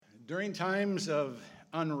During times of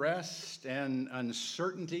unrest and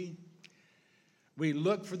uncertainty, we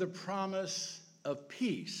look for the promise of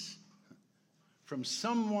peace from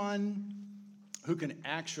someone who can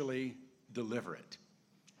actually deliver it.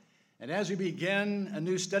 And as we begin a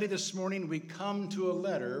new study this morning, we come to a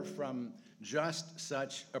letter from just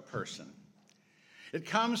such a person. It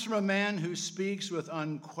comes from a man who speaks with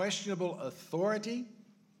unquestionable authority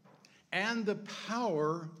and the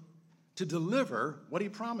power to deliver what he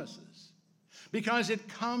promises, because it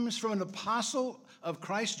comes from an apostle of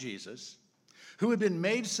Christ Jesus who had been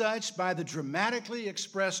made such by the dramatically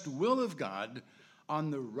expressed will of God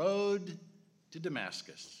on the road to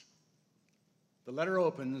Damascus. The letter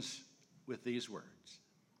opens with these words: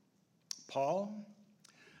 Paul,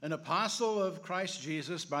 an apostle of Christ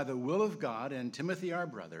Jesus by the will of God, and Timothy our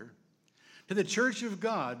brother, to the church of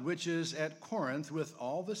God which is at Corinth with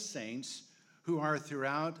all the saints who are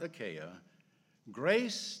throughout Achaia,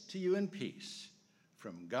 grace to you and peace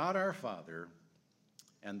from God our Father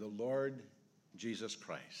and the Lord Jesus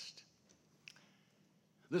Christ.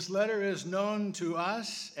 This letter is known to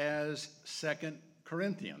us as 2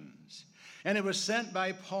 Corinthians, and it was sent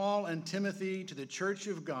by Paul and Timothy to the church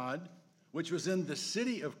of God, which was in the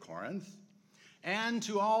city of Corinth, and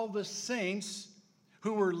to all the saints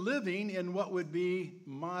who were living in what would be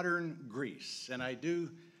modern Greece. And I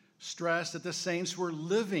do stress that the saints were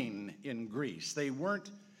living in Greece. They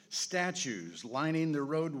weren't statues lining the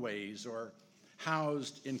roadways or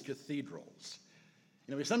housed in cathedrals.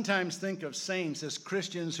 We sometimes think of saints as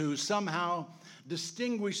Christians who somehow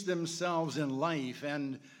distinguish themselves in life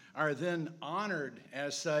and are then honored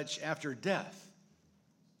as such after death.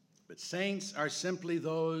 But saints are simply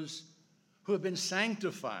those who have been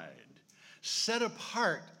sanctified, set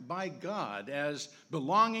apart by God as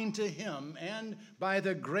belonging to Him, and by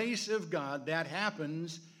the grace of God that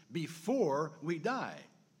happens before we die.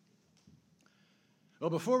 Well,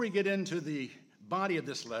 before we get into the body of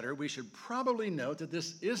this letter, we should probably note that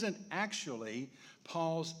this isn't actually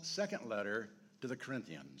Paul's second letter to the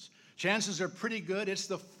Corinthians. Chances are pretty good it's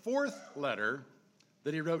the fourth letter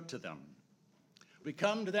that he wrote to them. We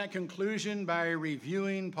come to that conclusion by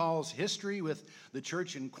reviewing Paul's history with the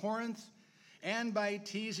church in Corinth and by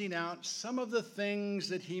teasing out some of the things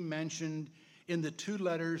that he mentioned in the two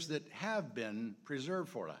letters that have been preserved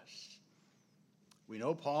for us. We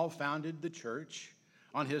know Paul founded the church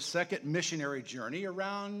on his second missionary journey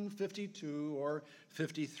around 52 or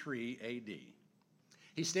 53 AD.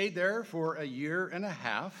 He stayed there for a year and a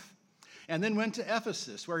half and then went to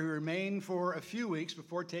Ephesus, where he remained for a few weeks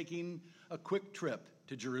before taking a quick trip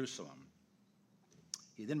to Jerusalem.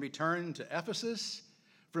 He then returned to Ephesus,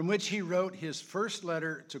 from which he wrote his first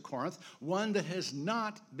letter to Corinth, one that has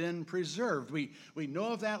not been preserved. We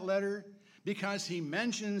know of that letter because he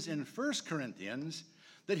mentions in 1 Corinthians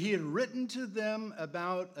that he had written to them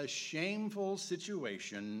about a shameful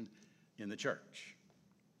situation in the church.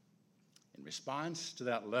 In response to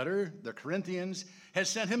that letter, the Corinthians had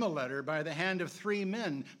sent him a letter by the hand of three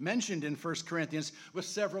men mentioned in 1 Corinthians with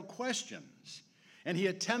several questions, and he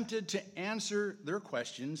attempted to answer their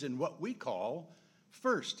questions in what we call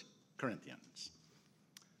 1 Corinthians.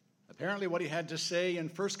 Apparently what he had to say in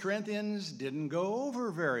 1 Corinthians didn't go over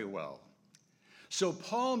very well. So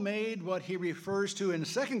Paul made what he refers to in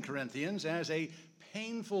 2 Corinthians as a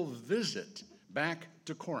painful visit back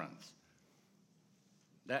to Corinth.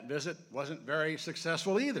 That visit wasn't very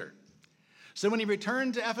successful either. So when he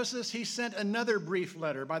returned to Ephesus, he sent another brief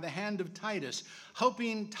letter by the hand of Titus,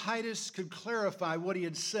 hoping Titus could clarify what he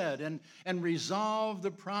had said and resolve the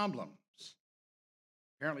problems.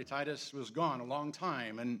 Apparently Titus was gone a long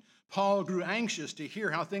time, and Paul grew anxious to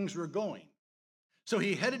hear how things were going. So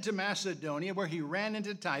he headed to Macedonia, where he ran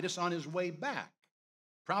into Titus on his way back,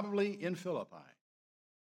 probably in Philippi.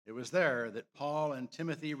 It was there that Paul and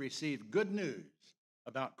Timothy received good news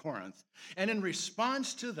about Corinth. And in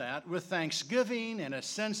response to that, with thanksgiving and a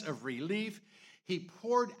sense of relief, he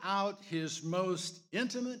poured out his most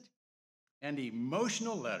intimate and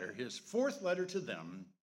emotional letter, his fourth letter to them,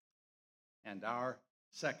 and our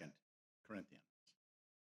 2 Corinthians.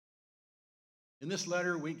 In this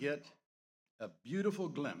letter, we get a beautiful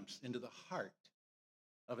glimpse into the heart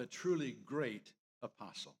of a truly great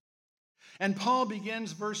apostle. And Paul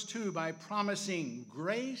begins verse 2 by promising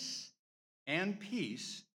grace and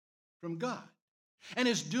peace from God. And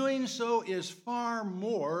his doing so is far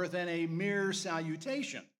more than a mere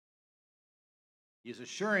salutation. He is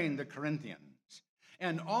assuring the Corinthians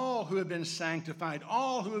and all who have been sanctified,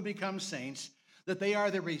 all who have become saints, that they are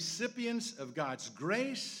the recipients of God's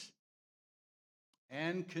grace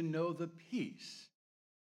and can know the peace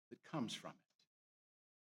that comes from it.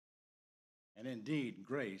 And indeed,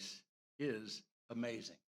 grace is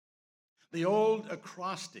amazing. The old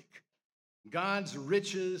acrostic, God's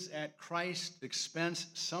riches at Christ's expense,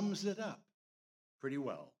 sums it up pretty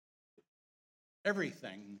well.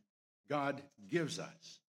 Everything God gives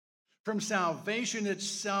us, from salvation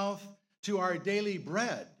itself to our daily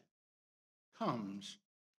bread, comes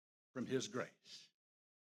from his grace.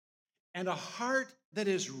 And a heart that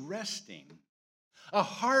is resting, a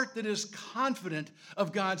heart that is confident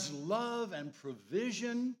of God's love and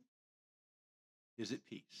provision, is at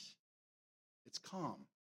peace. It's calm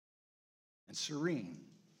and serene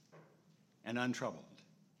and untroubled.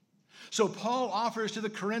 So Paul offers to the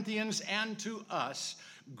Corinthians and to us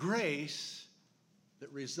grace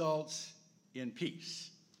that results in peace.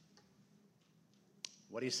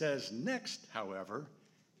 What he says next, however,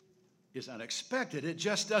 is unexpected. It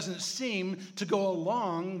just doesn't seem to go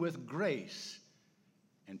along with grace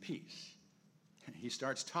and peace. He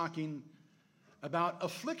starts talking about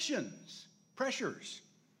afflictions, pressures,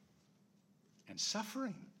 and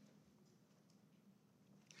suffering.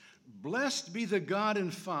 Blessed be the God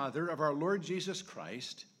and Father of our Lord Jesus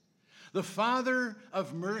Christ, the Father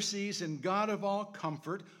of mercies and God of all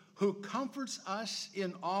comfort, who comforts us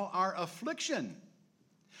in all our affliction.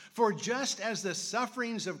 For just as the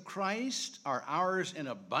sufferings of Christ are ours in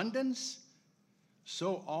abundance,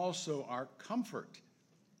 so also our comfort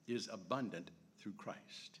is abundant through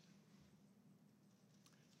Christ.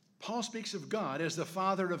 Paul speaks of God as the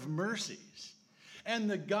Father of mercies and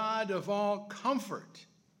the God of all comfort.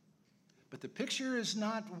 But the picture is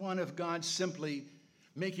not one of God simply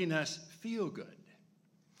making us feel good.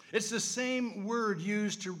 It's the same word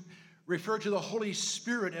used to refer to the Holy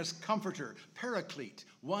Spirit as comforter, paraclete,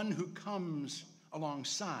 one who comes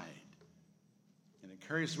alongside. And it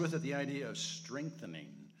carries with it the idea of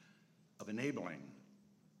strengthening, of enabling.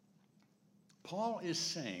 Paul is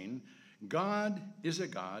saying God is a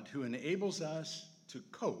God who enables us to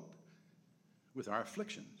cope with our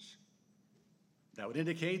afflictions. That would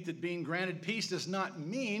indicate that being granted peace does not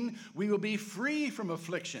mean we will be free from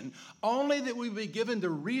affliction, only that we will be given the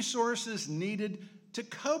resources needed to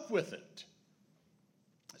cope with it.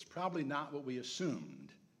 That's probably not what we assumed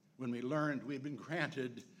when we learned we've been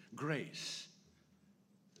granted grace.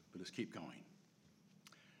 But let's keep going.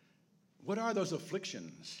 What are those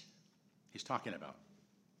afflictions he's talking about?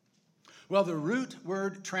 Well, the root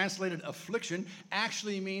word translated affliction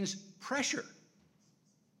actually means pressure.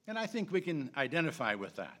 And I think we can identify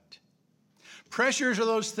with that. Pressures are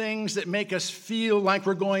those things that make us feel like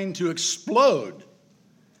we're going to explode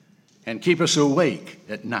and keep us awake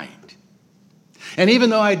at night. And even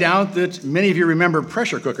though I doubt that many of you remember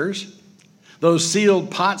pressure cookers, those sealed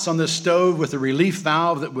pots on the stove with a relief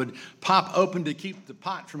valve that would pop open to keep the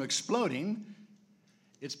pot from exploding,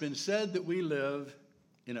 it's been said that we live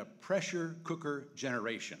in a pressure cooker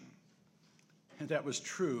generation. And that was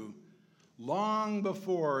true long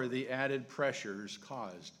before the added pressures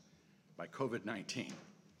caused by COVID-19.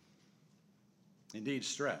 Indeed,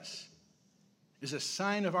 stress is a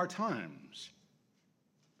sign of our times.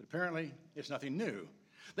 But apparently, it's nothing new.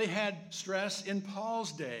 They had stress in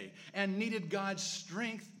Paul's day and needed God's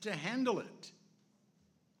strength to handle it.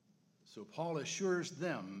 So Paul assures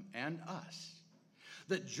them and us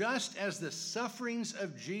that just as the sufferings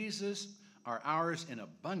of Jesus are ours in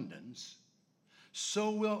abundance,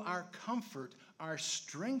 so will our comfort, our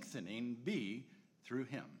strengthening be through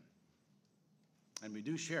him. And we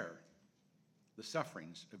do share the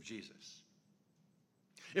sufferings of Jesus.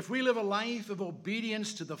 If we live a life of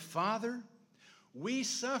obedience to the Father, we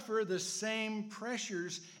suffer the same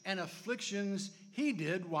pressures and afflictions he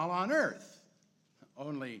did while on earth,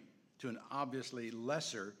 only to an obviously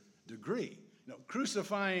lesser degree.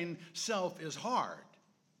 Crucifying self is hard,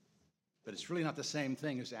 but it's really not the same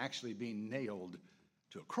thing as actually being nailed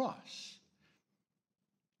to a cross.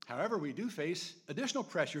 However, we do face additional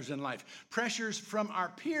pressures in life, pressures from our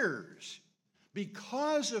peers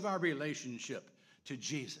because of our relationship to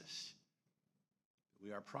Jesus.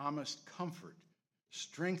 We are promised comfort,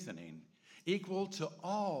 strengthening, equal to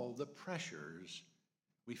all the pressures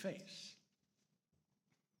we face.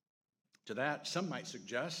 To that, some might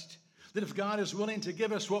suggest that if God is willing to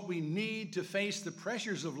give us what we need to face the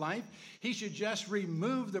pressures of life, he should just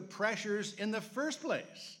remove the pressures in the first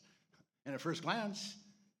place. And at first glance,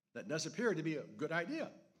 that does appear to be a good idea.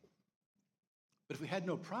 But if we had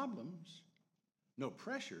no problems, no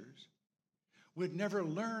pressures, we'd never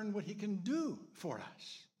learn what he can do for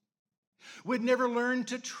us. We'd never learn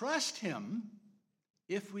to trust him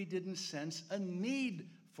if we didn't sense a need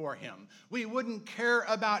for him. We wouldn't care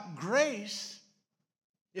about grace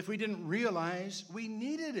if we didn't realize we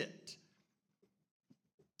needed it.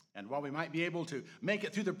 And while we might be able to make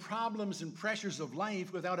it through the problems and pressures of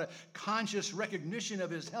life without a conscious recognition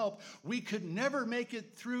of his help, we could never make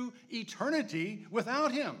it through eternity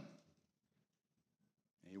without him.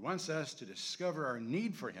 He wants us to discover our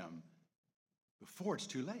need for him before it's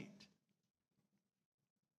too late.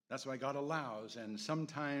 That's why God allows and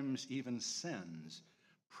sometimes even sends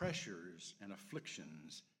pressures and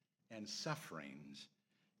afflictions and sufferings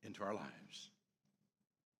into our lives.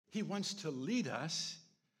 He wants to lead us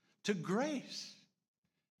to grace.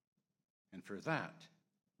 And for that,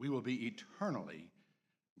 we will be eternally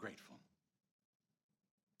grateful.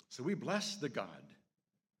 So we bless the God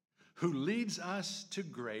who leads us to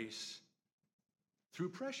grace through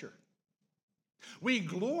pressure. We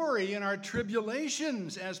glory in our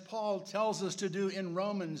tribulations, as Paul tells us to do in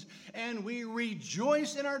Romans, and we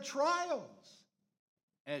rejoice in our trials,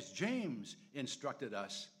 as James instructed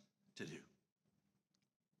us to do.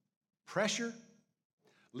 Pressure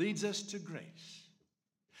leads us to grace.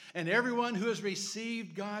 And everyone who has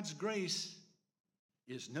received God's grace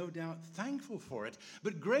is no doubt thankful for it.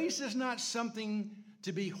 But grace is not something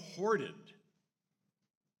to be hoarded.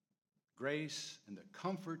 Grace and the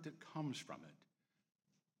comfort that comes from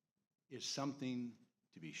it is something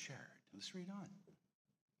to be shared. Let's read on.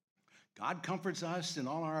 God comforts us in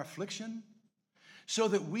all our affliction so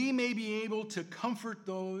that we may be able to comfort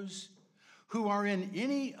those who are in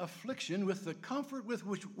any affliction with the comfort with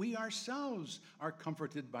which we ourselves are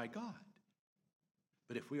comforted by God.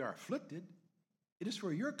 But if we are afflicted, it is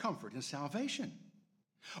for your comfort and salvation.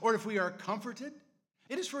 Or if we are comforted,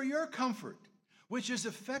 it is for your comfort, which is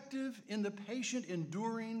effective in the patient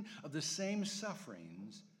enduring of the same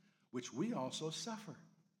sufferings which we also suffer.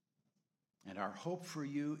 And our hope for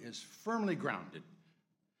you is firmly grounded,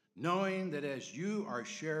 knowing that as you are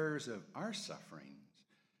sharers of our sufferings,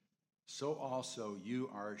 so also you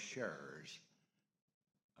are sharers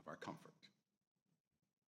of our comfort.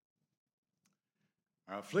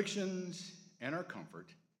 Our afflictions and our comfort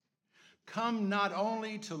come not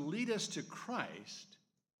only to lead us to Christ,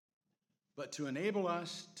 but to enable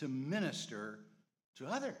us to minister to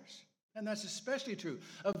others. And that's especially true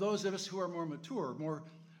of those of us who are more mature,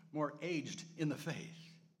 more aged in the faith.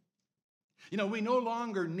 You know, we no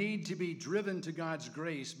longer need to be driven to God's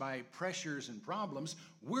grace by pressures and problems.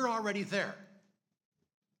 We're already there.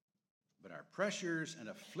 But our pressures and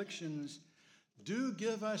afflictions do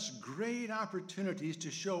give us great opportunities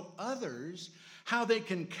to show others how they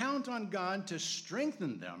can count on God to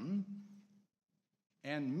strengthen them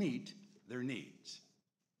and meet their needs.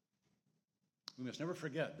 We must never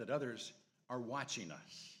forget that others are watching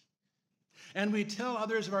us. And we tell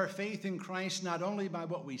others of our faith in Christ not only by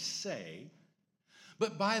what we say,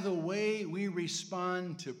 but by the way we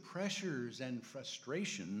respond to pressures and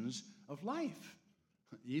frustrations of life,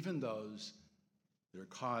 even those that are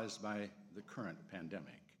caused by the current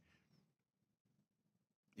pandemic.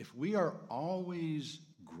 If we are always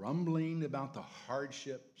grumbling about the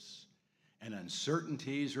hardships and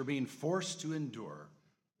uncertainties we're being forced to endure,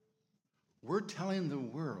 we're telling the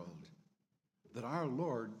world that our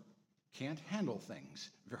Lord can't handle things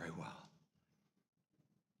very well.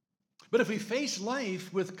 But if we face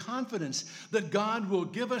life with confidence that God will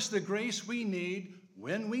give us the grace we need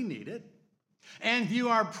when we need it, and view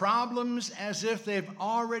our problems as if they've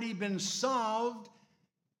already been solved,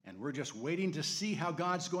 and we're just waiting to see how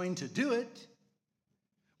God's going to do it,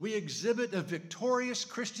 we exhibit a victorious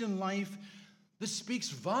Christian life that speaks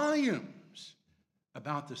volumes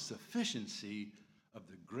about the sufficiency of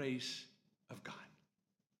the grace of God.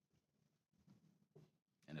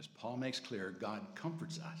 And as Paul makes clear, God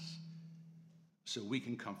comforts us so we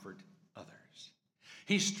can comfort others.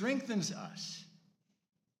 He strengthens us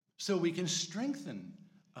so we can strengthen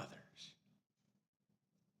others.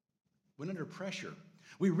 When under pressure,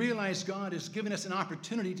 we realize God has given us an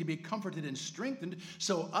opportunity to be comforted and strengthened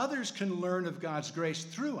so others can learn of God's grace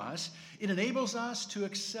through us. It enables us to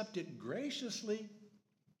accept it graciously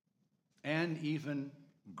and even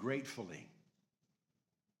gratefully.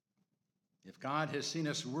 If God has seen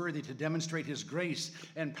us worthy to demonstrate his grace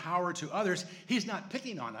and power to others, he's not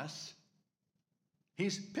picking on us.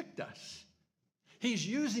 He's picked us. He's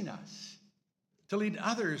using us to lead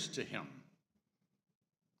others to him.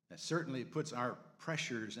 That certainly puts our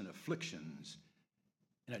pressures and afflictions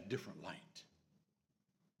in a different light.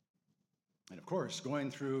 And of course,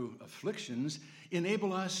 going through afflictions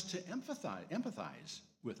enable us to empathize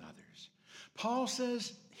with others. Paul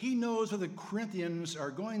says he knows what the Corinthians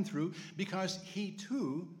are going through because he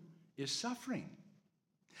too is suffering.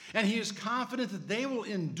 And he is confident that they will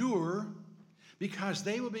endure because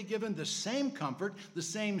they will be given the same comfort, the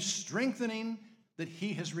same strengthening that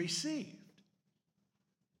he has received.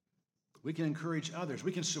 We can encourage others.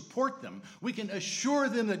 We can support them. We can assure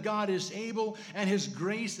them that God is able and his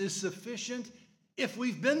grace is sufficient if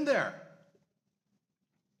we've been there.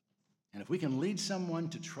 And if we can lead someone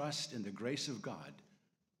to trust in the grace of God,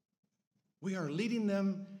 we are leading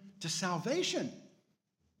them to salvation.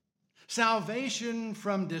 Salvation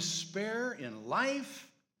from despair in life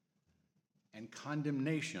and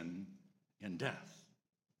condemnation in death.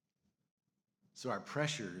 So our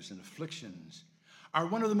pressures and afflictions are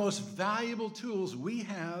one of the most valuable tools we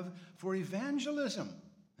have for evangelism.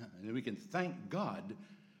 And we can thank God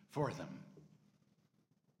for them.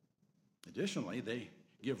 Additionally, they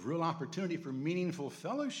give real opportunity for meaningful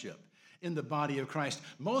fellowship in the body of Christ.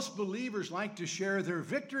 Most believers like to share their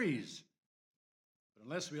victories. But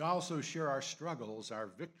unless we also share our struggles, our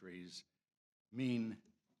victories mean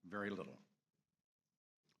very little.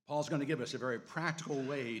 Paul's going to give us a very practical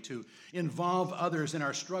way to involve others in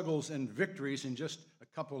our struggles and victories in just a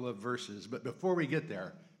couple of verses. But before we get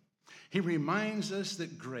there, he reminds us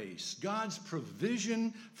that grace, God's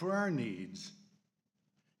provision for our needs,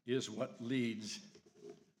 is what leads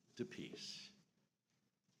to peace.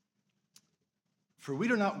 For we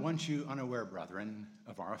do not want you unaware, brethren,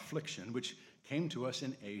 of our affliction, which came to us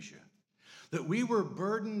in Asia, that we were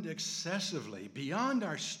burdened excessively beyond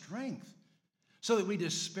our strength, so that we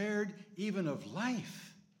despaired even of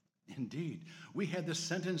life. Indeed, we had the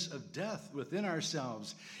sentence of death within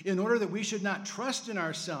ourselves, in order that we should not trust in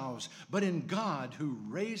ourselves, but in God, who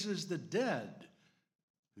raises the dead,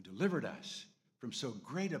 who delivered us from so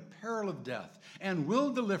great a peril of death, and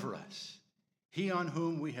will deliver us, he on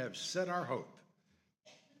whom we have set our hope,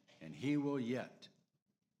 and he will yet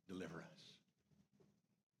deliver us.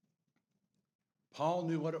 Paul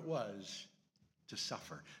knew what it was to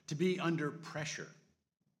suffer, to be under pressure.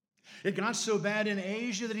 It got so bad in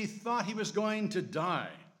Asia that he thought he was going to die.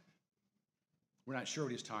 We're not sure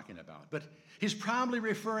what he's talking about, but he's probably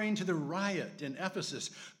referring to the riot in Ephesus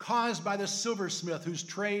caused by the silversmith whose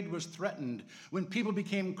trade was threatened when people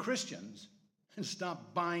became Christians and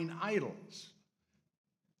stopped buying idols.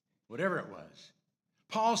 Whatever it was,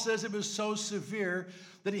 Paul says it was so severe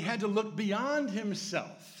that he had to look beyond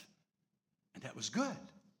himself, and that was good.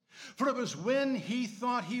 For it was when he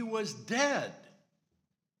thought he was dead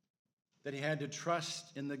that he had to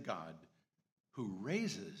trust in the God who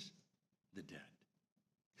raises the dead.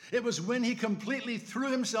 It was when he completely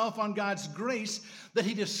threw himself on God's grace that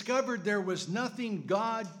he discovered there was nothing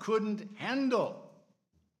God couldn't handle.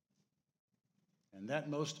 And that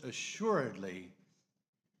most assuredly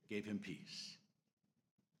gave him peace.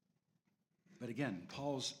 But again,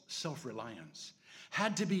 Paul's self-reliance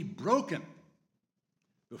had to be broken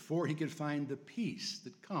before he could find the peace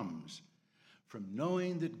that comes from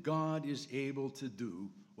knowing that God is able to do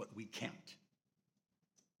what we can't.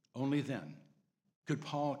 Only then could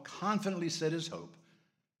Paul confidently set his hope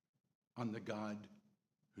on the God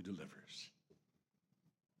who delivers.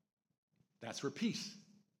 That's where peace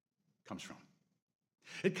comes from.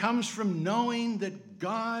 It comes from knowing that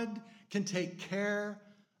God can take care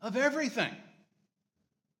of everything.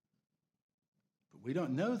 But we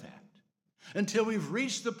don't know that until we've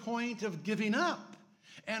reached the point of giving up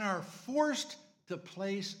and are forced to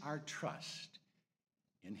place our trust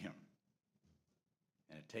in him.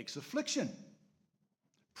 And it takes affliction,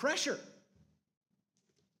 pressure,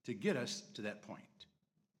 to get us to that point.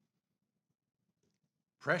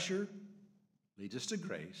 Pressure leads us to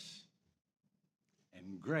grace,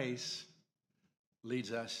 and grace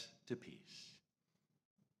leads us to peace.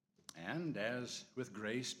 And as with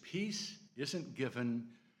grace, peace isn't given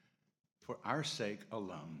for our sake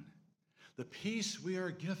alone. The peace we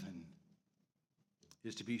are given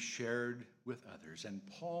is to be shared with others. And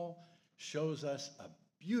Paul shows us a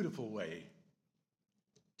beautiful way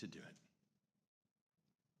to do it.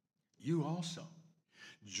 You also,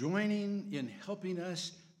 joining in helping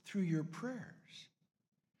us through your prayers,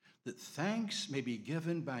 that thanks may be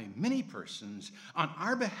given by many persons on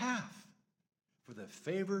our behalf for the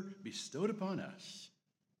favor bestowed upon us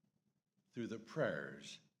through the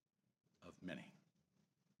prayers of many.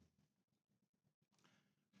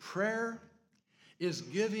 Prayer is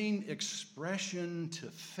giving expression to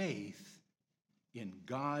faith in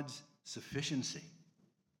God's sufficiency.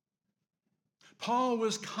 Paul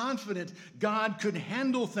was confident God could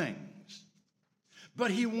handle things,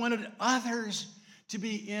 but he wanted others to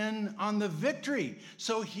be in on the victory,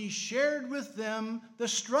 so he shared with them the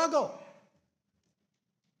struggle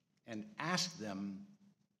and asked them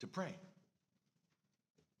to pray.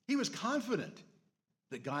 He was confident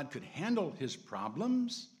that God could handle his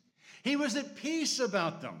problems. He was at peace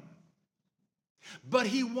about them. But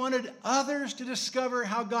he wanted others to discover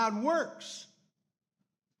how God works.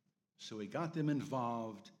 So he got them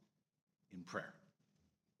involved in prayer.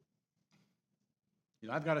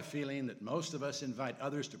 I've got a feeling that most of us invite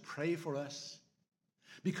others to pray for us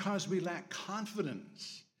because we lack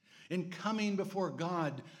confidence in coming before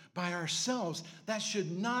God by ourselves. That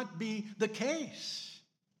should not be the case.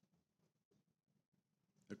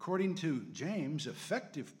 According to James,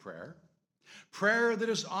 effective prayer, prayer that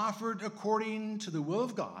is offered according to the will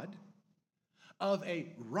of God, of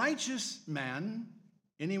a righteous man,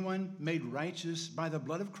 anyone made righteous by the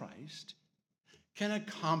blood of Christ, can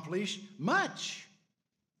accomplish much.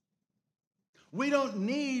 We don't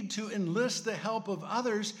need to enlist the help of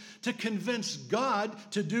others to convince God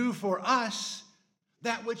to do for us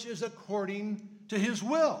that which is according to his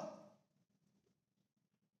will.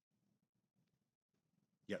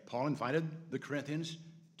 Yet Paul invited the Corinthians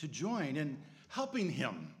to join in helping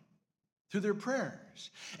him through their prayers.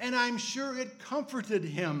 And I'm sure it comforted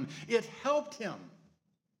him, it helped him,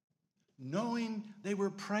 knowing they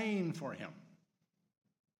were praying for him.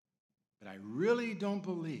 But I really don't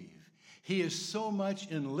believe he is so much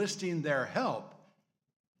enlisting their help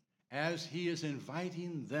as he is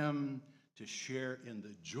inviting them to share in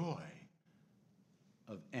the joy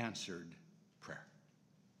of answered prayer.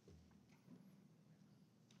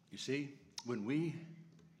 You see, when we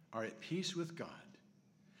are at peace with God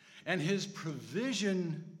and his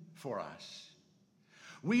provision for us,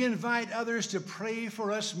 we invite others to pray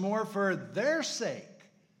for us more for their sake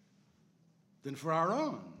than for our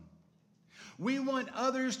own. We want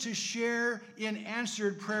others to share in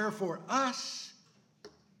answered prayer for us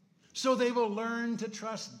so they will learn to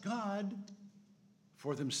trust God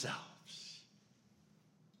for themselves.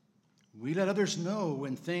 We let others know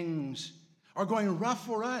when things are going rough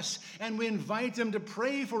for us, and we invite them to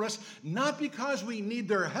pray for us, not because we need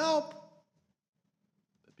their help,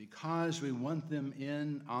 but because we want them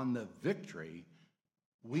in on the victory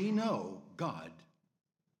we know God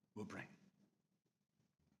will bring.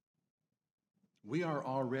 We are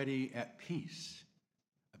already at peace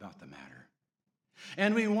about the matter.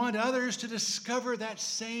 And we want others to discover that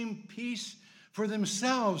same peace for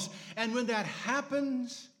themselves. And when that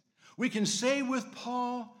happens, we can say with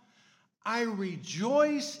Paul, I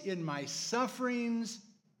rejoice in my sufferings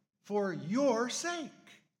for your sake.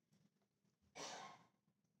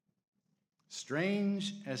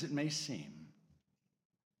 Strange as it may seem,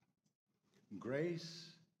 grace,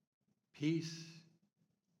 peace,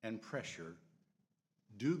 and pressure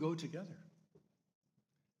do go together.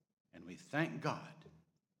 And we thank God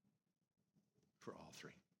for all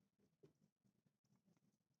three.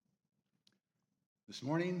 This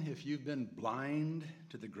morning, if you've been blind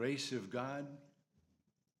to the grace of God,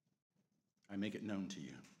 I make it known to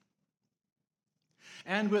you.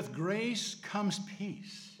 And with grace comes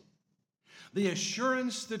peace, the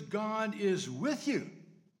assurance that God is with you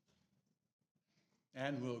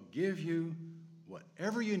and will give you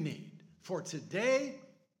whatever you need for today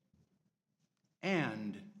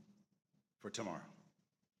and for tomorrow.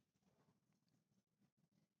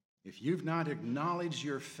 If you've not acknowledged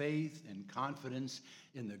your faith and confidence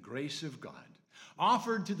in the grace of God,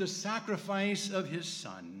 offered to the sacrifice of his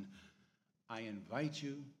Son, I invite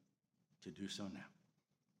you to do so now.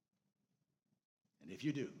 And if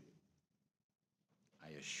you do, I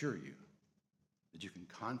assure you that you can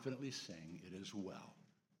confidently sing, "It is well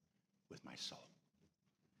with my soul."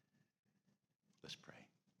 Let's pray.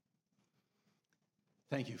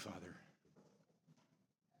 Thank you, Father.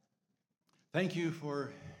 Thank you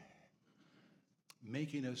for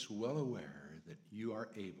making us well aware that you are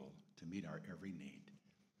able to meet our every need.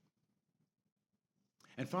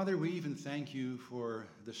 And Father, we even thank you for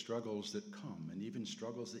the struggles that come and even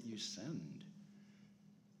struggles that you send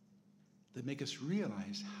that make us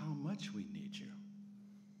realize how much we need you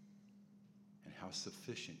and how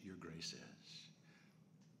sufficient your grace is.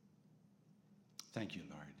 Thank you,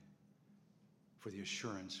 Lord, for the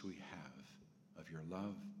assurance we have of your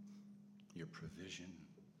love, your provision,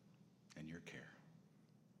 and your care.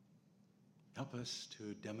 Help us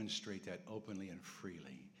to demonstrate that openly and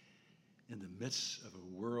freely in the midst of a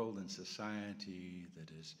world and society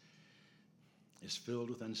that is filled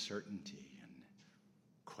with uncertainty and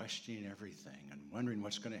questioning everything and wondering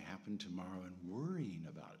what's going to happen tomorrow and worrying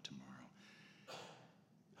about it tomorrow.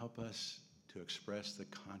 Help us to express the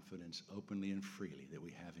confidence openly and freely that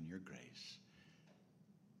we have in your grace.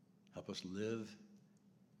 Help us live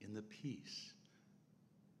in the peace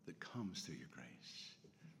that comes through your grace.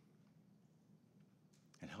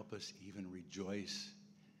 And help us even rejoice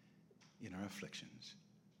in our afflictions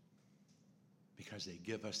because they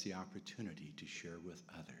give us the opportunity to share with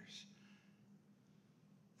others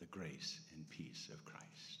the grace and peace of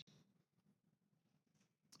Christ.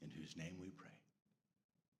 in whose name we pray.